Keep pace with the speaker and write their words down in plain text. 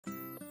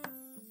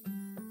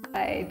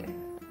inside,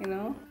 you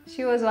know.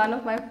 She was one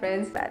of my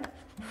friends. Bad.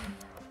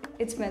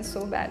 It smells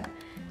so bad.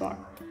 More.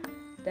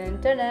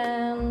 Dun, dun,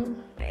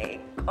 dun.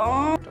 Like,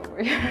 oh,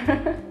 over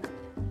here.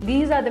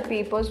 These are the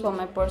papers for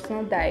my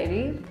personal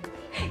diary.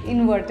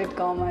 Inverted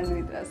commas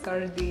with a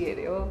sardi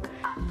area.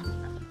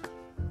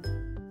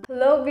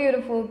 Hello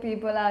beautiful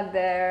people out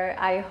there.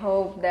 I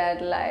hope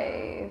that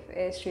life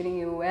is treating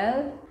you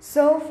well.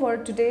 So for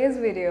today's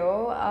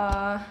video,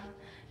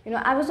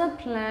 I was not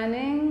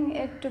planning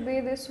it to be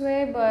this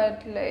way,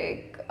 but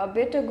like a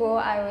bit ago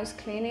I was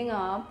cleaning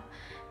up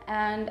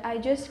and I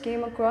just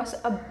came across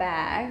a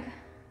bag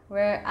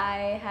where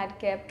I had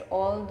kept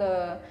all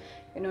the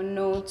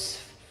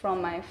notes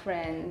from my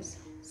friends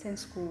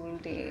since school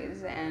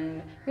days.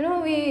 And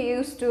we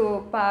used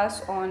to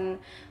pass on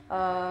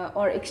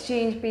or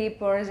exchange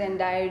papers and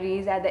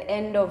diaries at the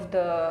end of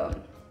the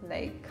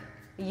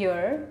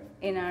year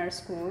in our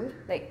school,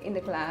 like in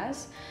the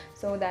class,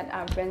 so that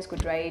our friends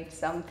could write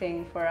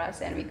something for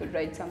us and we could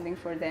write something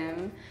for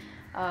them,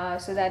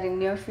 so that in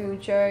near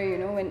future,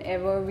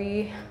 whenever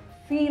we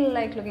feel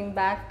like looking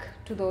back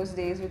to those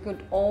days, we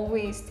could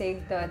always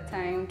take the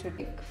time to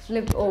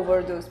flip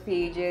over those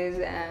pages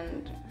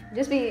and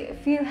just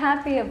feel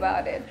happy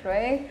about it,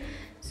 right?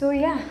 So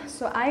yeah,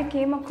 so I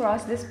came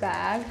across this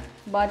bag,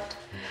 but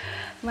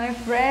my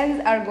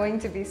friends are going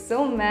to be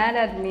so mad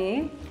at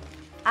me.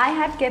 I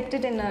had kept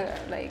it in a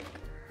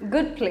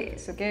good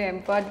place,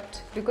 okay,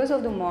 but because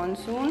of the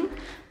monsoon,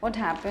 what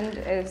happened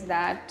is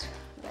that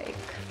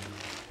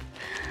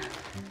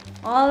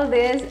all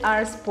these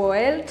are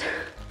spoiled.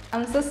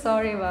 I'm so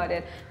sorry about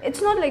it.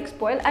 It's not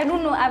spoiled. I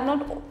don't know. I've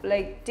not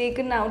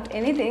taken out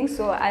anything,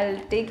 so I'll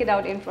take it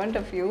out in front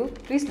of you.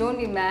 Please don't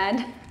be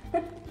mad.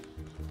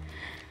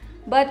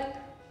 But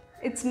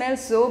it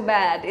smells so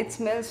bad. It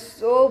smells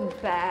so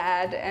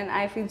bad, and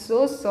I feel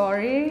so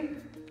sorry.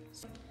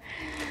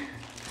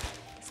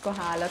 Isko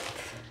halat.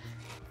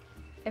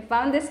 I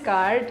found this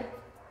card.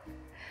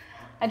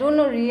 I don't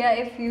know, Ria,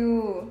 if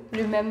you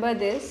remember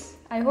this.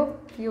 I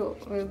hope you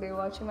will be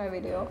watching my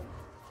video.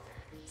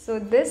 So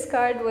this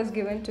card was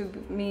given to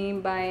me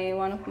by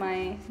one of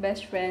my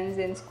best friends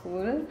in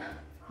school,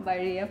 by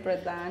Ria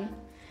Pradhan,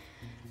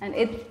 and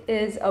it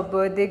is a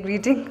birthday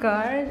greeting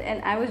card,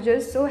 and I was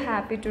just so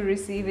happy to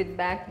receive it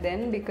back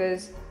then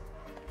because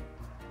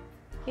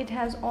it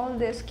has all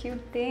these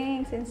cute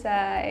things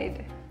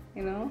inside,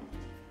 and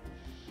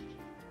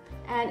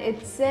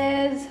it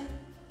says,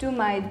 "To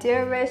my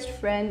dearest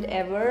friend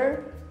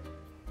ever,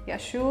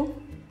 Yashu,"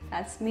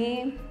 that's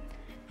me,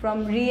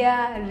 from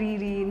Ria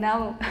Riri.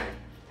 Now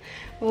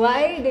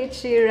why did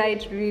she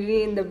write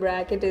Riri in the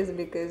bracket is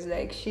because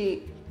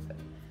she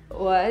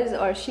was,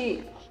 or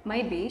she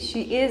might be,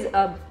 she is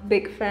a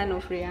big fan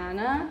of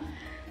Rihanna,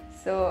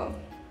 so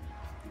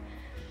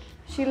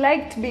she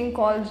liked being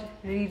called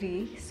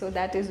Riri, so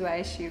that is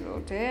why she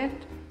wrote it.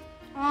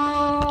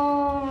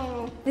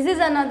 Oh, this is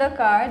another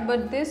card,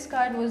 but this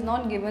card was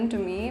not given to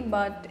me,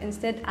 but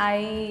instead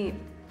I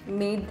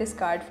made this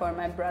card for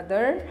my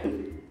brother.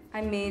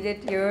 I made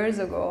it years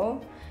ago,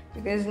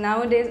 because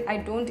nowadays I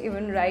don't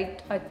even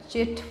write a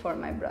chit for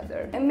my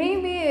brother. And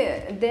maybe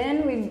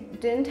then we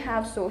didn't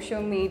have social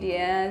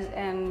medias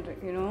and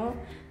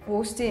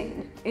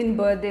posting in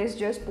birthdays,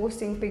 just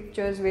posting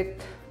pictures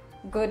with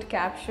good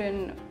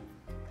caption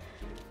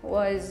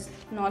was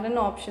not an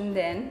option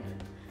then.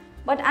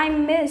 But I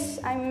miss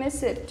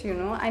it,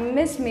 I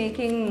miss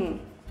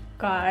making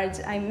cards,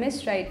 I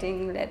miss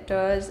writing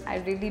letters, I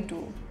really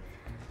do.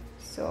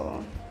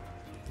 So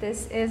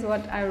this is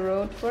what I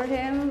wrote for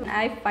him.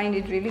 I find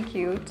it really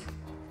cute,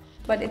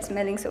 but it's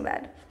smelling so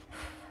bad.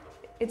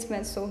 It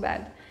smells so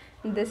bad.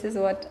 This is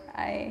what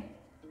I...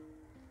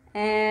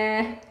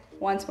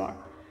 once more.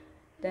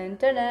 Dun,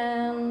 dun,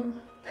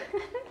 dun.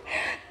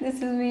 This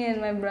is me and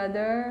my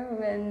brother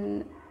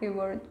when we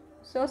were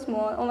so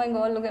small. Oh my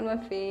god, look at my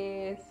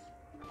face.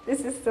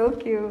 This is so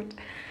cute.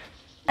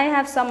 I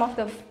have some of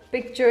the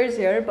pictures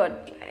here,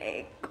 but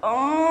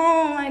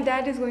oh, my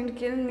dad is going to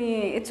kill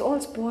me. It's all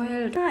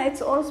spoiled.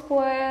 It's all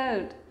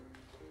spoiled.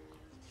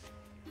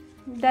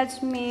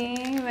 That's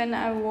me when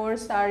I wore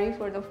sari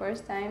for the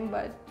first time,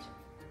 but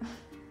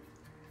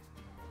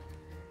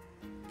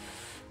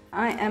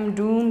I am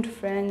doomed,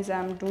 friends.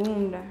 I'm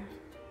doomed.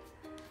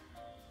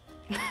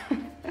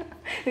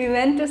 We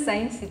went to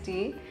Science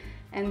City,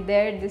 and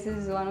there, this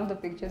is one of the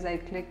pictures I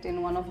clicked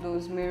in one of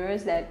those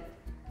mirrors that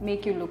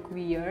make you look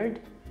weird.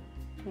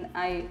 And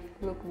I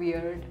look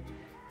weird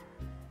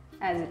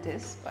as it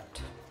is, but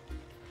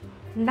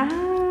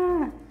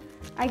nah,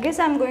 I guess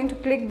I'm going to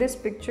click this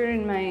picture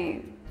in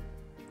my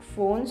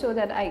phone so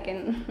that I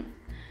can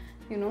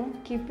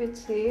keep it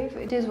safe.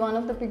 It is one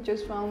of the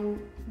pictures from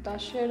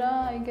Dashera,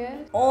 I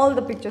guess. All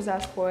the pictures are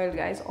spoiled,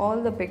 guys.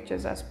 All the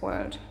pictures are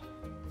spoiled.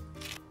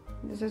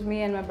 This is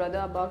me and my brother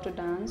about to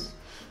dance.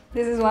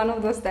 This is one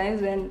of those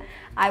times when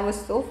I was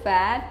so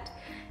fat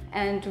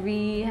and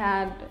we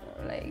had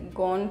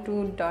gone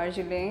to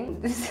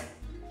Darjeeling.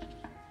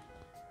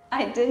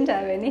 I didn't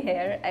have any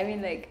hair. I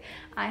mean,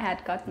 I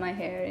had cut my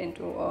hair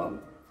into a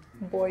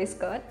Boy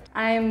Scout.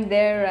 I am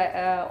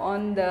there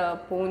on the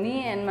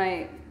pony, and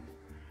my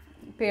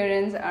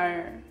parents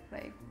are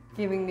like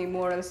giving me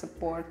moral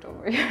support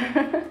over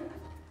here.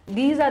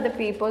 These are the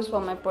papers for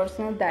my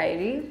personal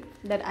diary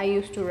that I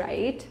used to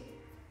write.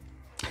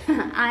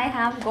 I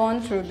have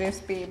gone through these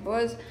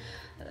papers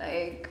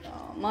like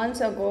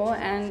months ago,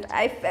 and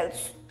I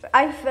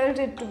felt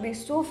it to be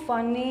so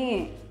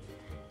funny.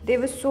 They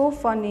were so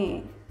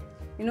funny,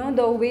 you know,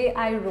 the way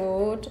I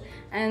wrote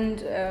and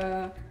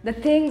the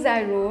things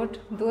I wrote,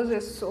 those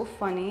were so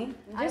funny.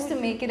 Just to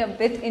make it a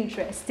bit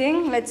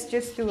interesting, let's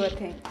just do a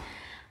thing.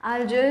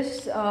 I'll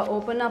just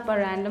open up a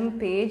random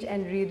page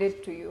and read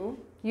it to you.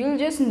 You'll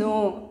just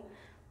know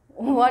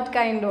what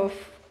kind of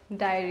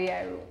diary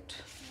I wrote.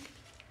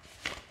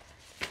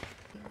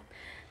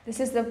 This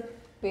is the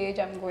page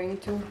I'm going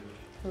to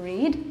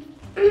read.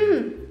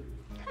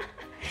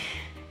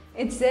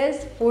 It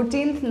says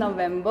 14th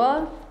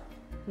November,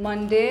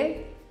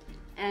 Monday,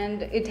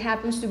 and it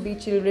happens to be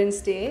Children's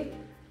Day.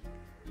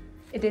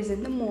 It is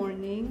in the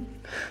morning.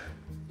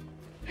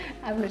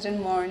 I've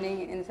written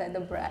morning inside the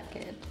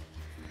bracket.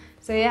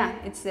 So yeah,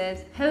 it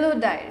says, "Hello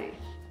diary.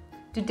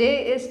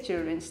 Today is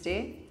Children's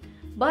Day,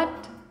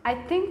 but I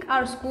think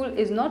our school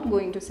is not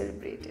going to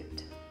celebrate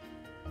it."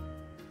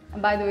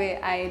 By the way,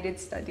 I did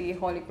study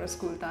Holy Cross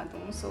School,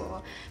 Tatung,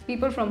 so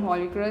people from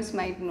Holy Cross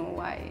might know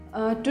why.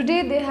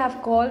 Today they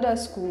have called a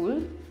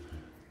school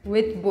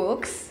with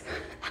books.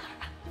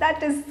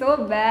 That is so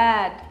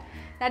bad.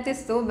 That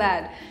is so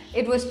bad.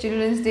 It was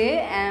Children's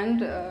Day,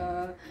 and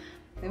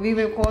we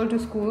were called to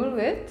school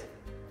with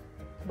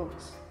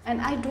books.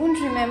 And I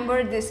don't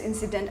remember this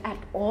incident at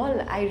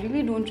all. I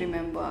really don't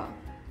remember.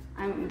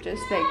 I'm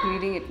just like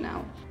reading it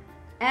now.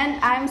 And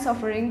I'm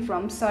suffering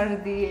from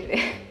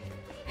sardi.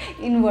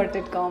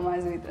 Inverted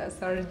commas with a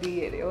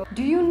sardi.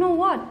 Do you know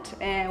what?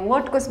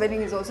 What ko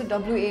spelling is also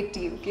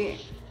W-A-T, okay?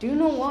 Do you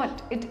know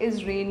what? It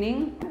is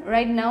raining.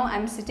 Right now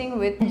I'm sitting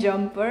with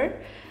jumper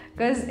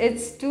because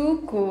it's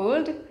too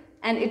cold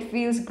and it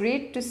feels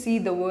great to see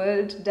the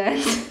world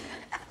dance.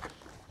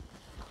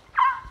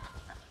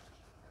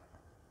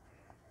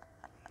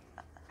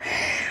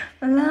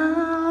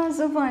 La,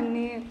 so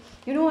funny.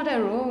 You know what I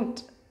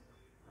wrote?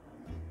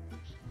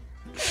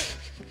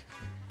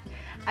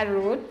 I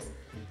wrote,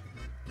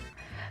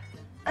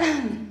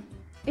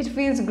 "It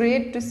feels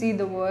great to see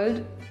the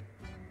world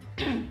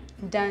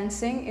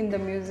dancing in the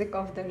music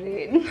of the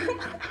rain."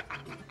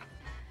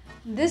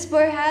 This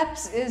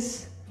perhaps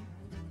is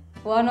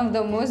one of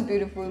the most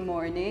beautiful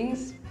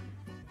mornings.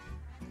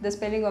 The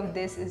spelling of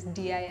this is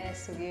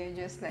D-I-S, okay?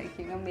 Just like,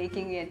 you know,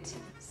 making it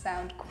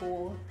sound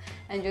cool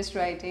and just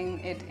writing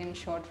it in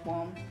short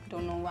form.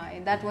 Don't know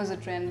why. That was a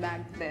trend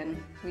back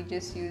then. We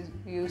just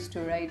used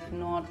to write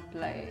not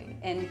like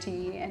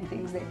NT and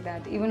things like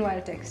that, even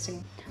while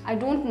texting. I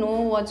don't know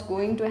what's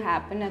going to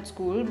happen at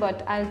school,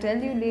 but I'll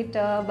tell you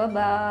later.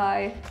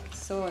 Bye-bye.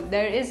 So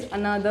there is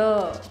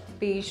another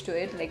page to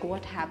it, like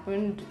what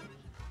happened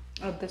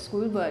at the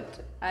school,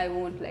 but I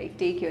won't like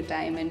take your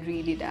time and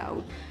read it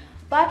out.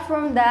 Apart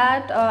from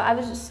that, I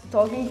was just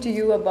talking to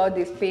you about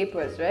these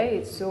papers,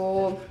 right?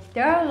 So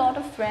there are a lot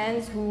of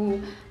friends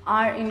who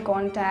are in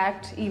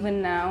contact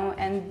even now,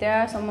 and there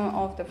are some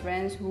of the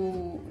friends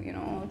who, you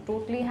know,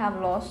 totally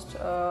have lost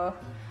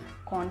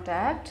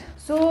contact.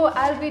 So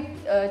I'll be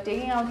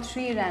taking out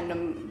 3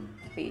 random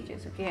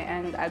pages, okay,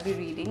 and I'll be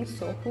reading.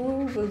 So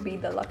who will be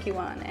the lucky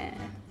one?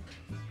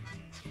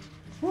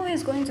 Who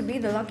is going to be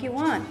the lucky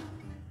one?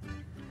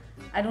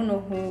 I don't know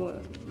who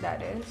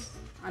that is.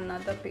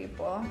 Another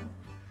paper.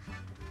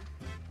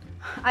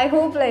 I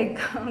hope like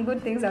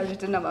good things are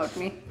written about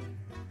me.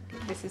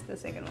 This is the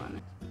second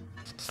one.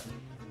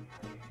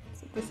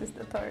 So this is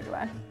the third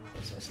one.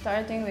 So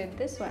starting with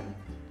this one.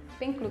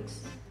 Pink looks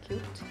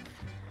cute.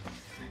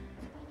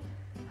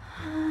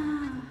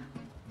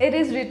 It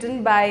is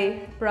written by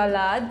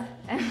Prahlad,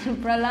 and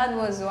Prahlad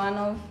was one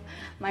of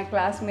my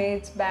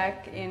classmates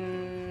back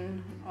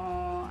in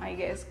I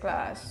guess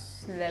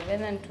class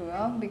 11 and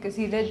 12, because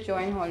he did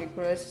join Holy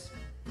Cross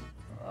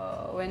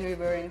when we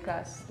were in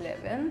class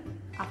 11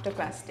 after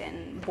class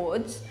 10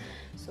 boards.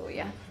 So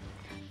yeah,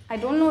 I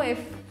don't know if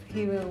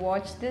he will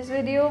watch this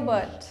video,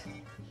 but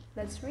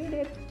let's read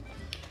it.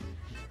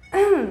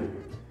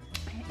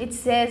 It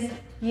says,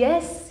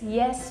 "Yes,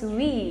 yes,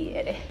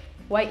 we."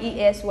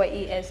 Y-E-S,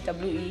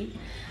 Y-E-S-W-E.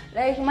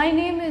 Like, my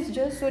name is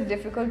just so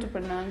difficult to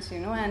pronounce, you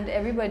know, and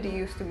everybody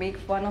used to make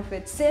fun of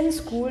it since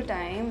school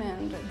time,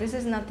 and this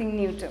is nothing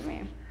new to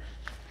me.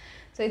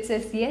 So it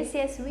says, "Yes,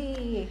 yes,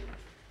 we.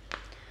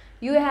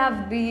 You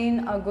have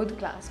been a good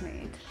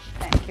classmate.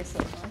 Thank you so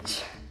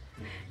much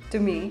to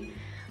me.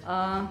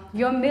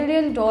 Your $1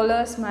 million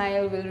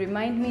smile will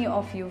remind me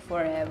of you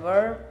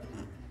forever.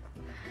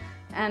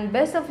 And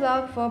best of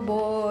luck for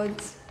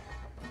boards."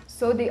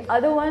 So the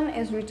other one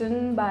is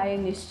written by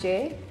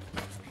Nishchay.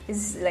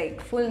 His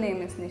like full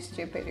name is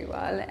Nishchay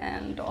Periwal,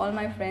 and all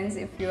my friends,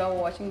 if you are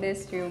watching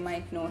this, you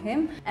might know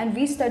him. And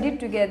we studied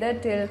together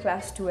till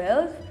class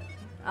 12.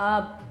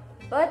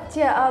 But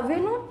yeah, we're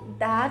not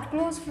that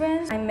close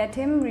friends. I met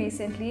him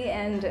recently,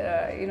 and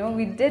you know,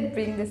 we did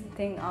bring this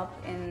thing up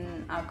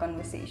in our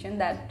conversation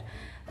that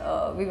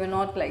we were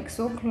not like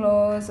so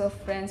close of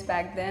friends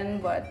back then,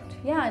 but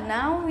yeah,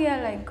 now we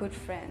are like good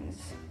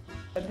friends.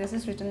 This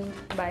is written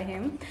by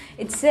him.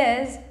 It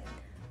says,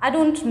 I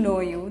don't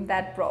know you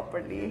that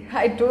properly.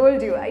 I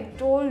told you.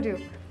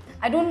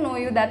 I don't know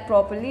you that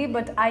properly,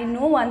 but I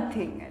know one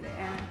thing.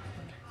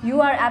 You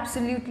are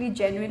absolutely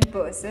genuine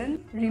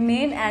person.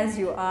 Remain as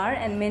you are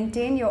and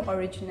maintain your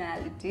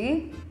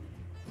originality.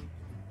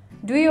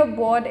 Do your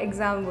board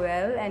exam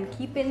well and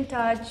keep in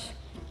touch.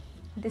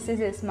 This is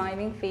his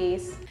smiling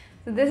face.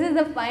 So this is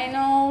the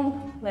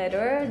final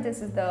letter.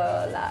 This is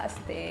the last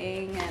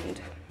thing,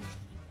 and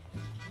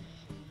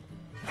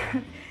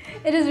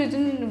it is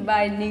written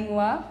by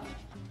Ningwa.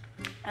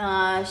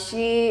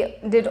 She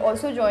did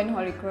also join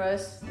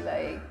Horicrush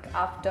like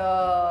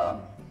after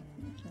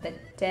the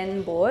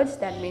 10 boards.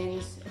 That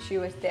means she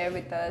was there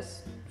with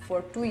us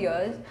for 2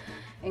 years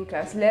in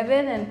class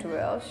 11 and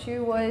 12. She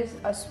was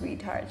a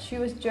sweetheart. She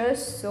was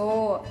just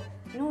so,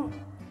 you know,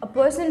 a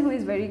person who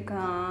is very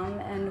calm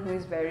and who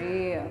is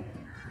very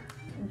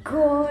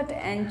good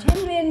and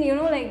genuine, you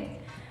know,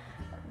 like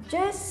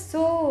just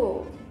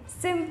so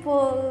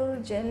simple,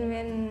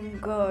 genuine,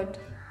 good.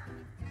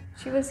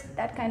 She was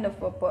that kind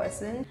of a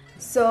person.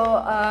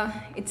 So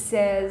it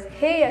says,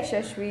 hey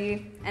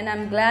Yashashvi, and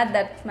I'm glad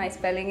that my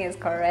spelling is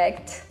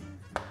correct,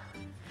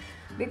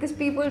 because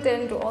people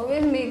tend to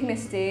always make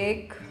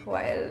mistake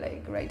while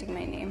like writing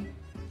my name.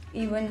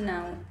 Even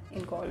now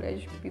in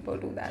college, people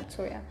do that.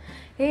 So yeah,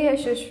 hey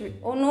Yashashvi.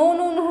 Oh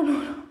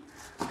no.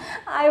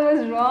 I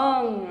was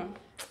wrong.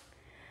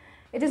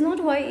 It is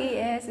not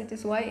Y-A-S, it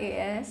is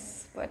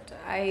Y-A-S, but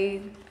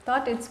I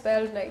thought it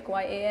spelled like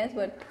Y-A-S,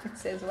 but it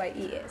says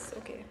Y-E-S.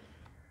 Okay.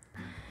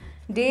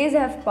 Days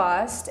have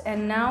passed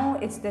and now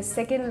it's the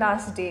second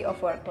last day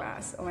of our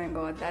class. Oh my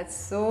god, that's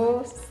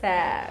so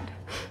sad.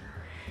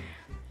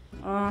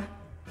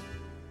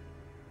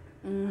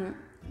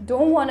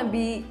 Don't want to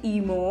be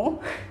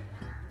emo.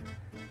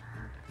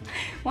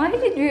 Why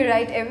did we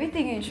write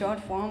everything in short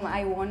form?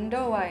 I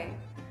wonder why.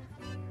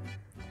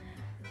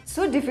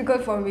 So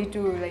difficult for me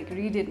to like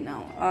read it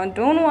now.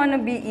 Don't want to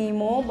be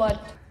emo, but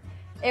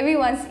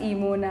everyone's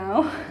emo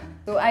now.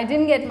 So I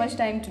didn't get much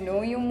time to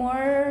know you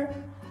more.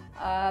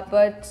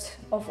 But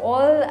of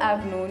all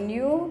I've known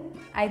you,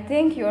 I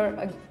think you're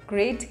a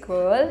great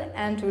girl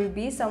and will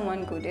be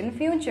someone good in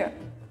future. ...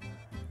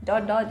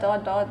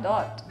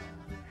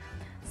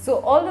 So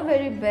all the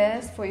very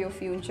best for your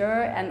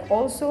future and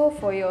also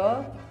for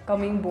your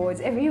coming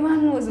boards.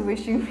 Everyone was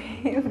wishing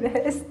me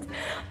best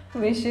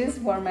wishes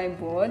for my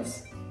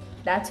boards.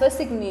 That's for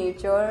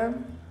signature.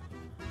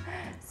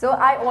 So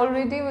I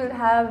already will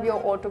have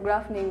your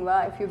autograph,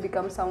 Ningwa, if you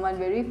become someone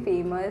very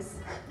famous.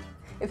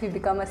 If you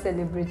become a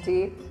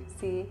celebrity,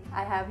 see,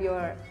 I have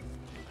your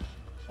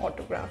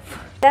autograph.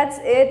 That's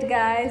it,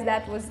 guys.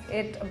 That was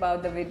it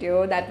about the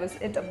video. That was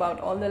it about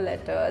all the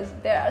letters.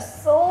 There are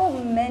so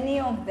many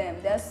of them.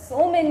 There are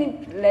so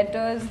many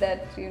letters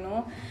that, you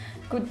know,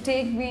 could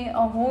take me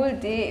a whole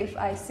day if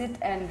I sit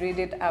and read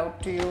it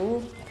out to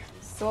you.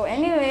 So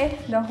anyway,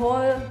 the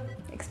whole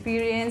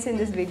experience in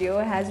this video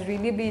has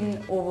really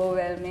been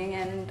overwhelming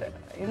and,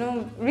 you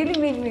know, really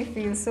made me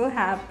feel so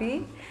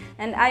happy.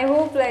 And I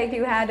hope like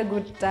you had a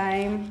good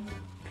time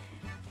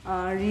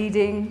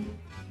reading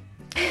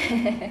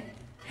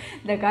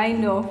the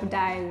kind of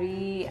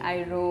diary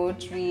I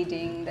wrote,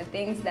 reading the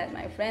things that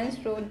my friends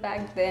wrote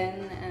back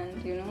then,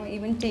 and, you know,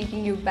 even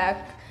taking you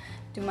back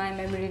to my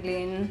memory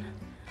lane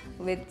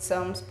with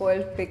some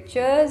spoiled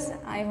pictures.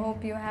 I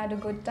hope you had a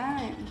good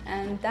time,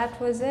 and that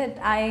was it.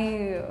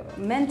 I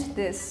meant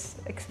this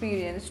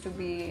experience to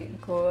be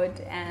good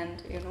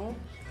and, you know,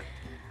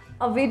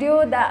 a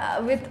video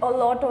that with a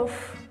lot of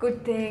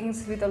good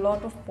things, with a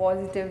lot of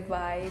positive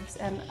vibes,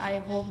 and I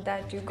hope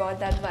that you got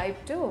that vibe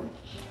too.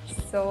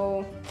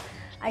 So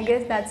I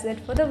guess that's it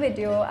for the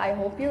video. I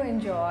hope you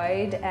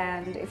enjoyed,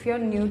 and if you're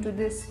new to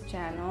this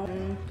channel,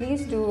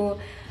 please do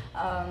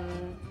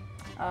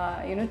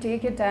you know,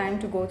 take your time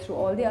to go through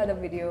all the other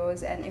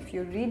videos, and if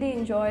you really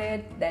enjoy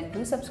it, then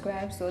do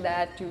subscribe so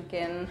that you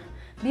can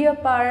be a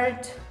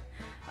part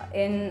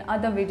in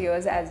other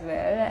videos as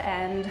well.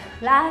 And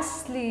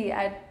lastly,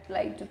 I'd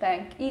like to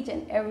thank each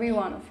and every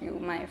one of you,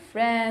 my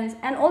friends,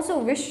 and also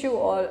wish you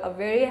all a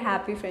very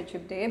happy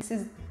Friendship Day. This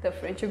is the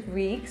Friendship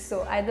Week,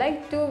 so I'd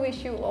like to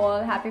wish you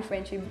all happy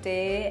Friendship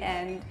Day,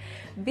 and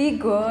be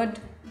good,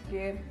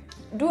 okay?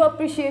 Do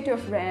appreciate your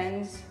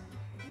friends,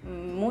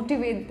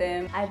 motivate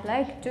them. I'd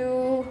like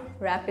to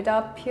wrap it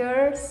up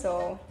here,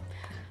 so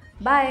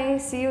bye,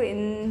 see you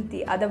in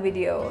the other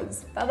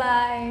videos. Bye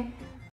bye.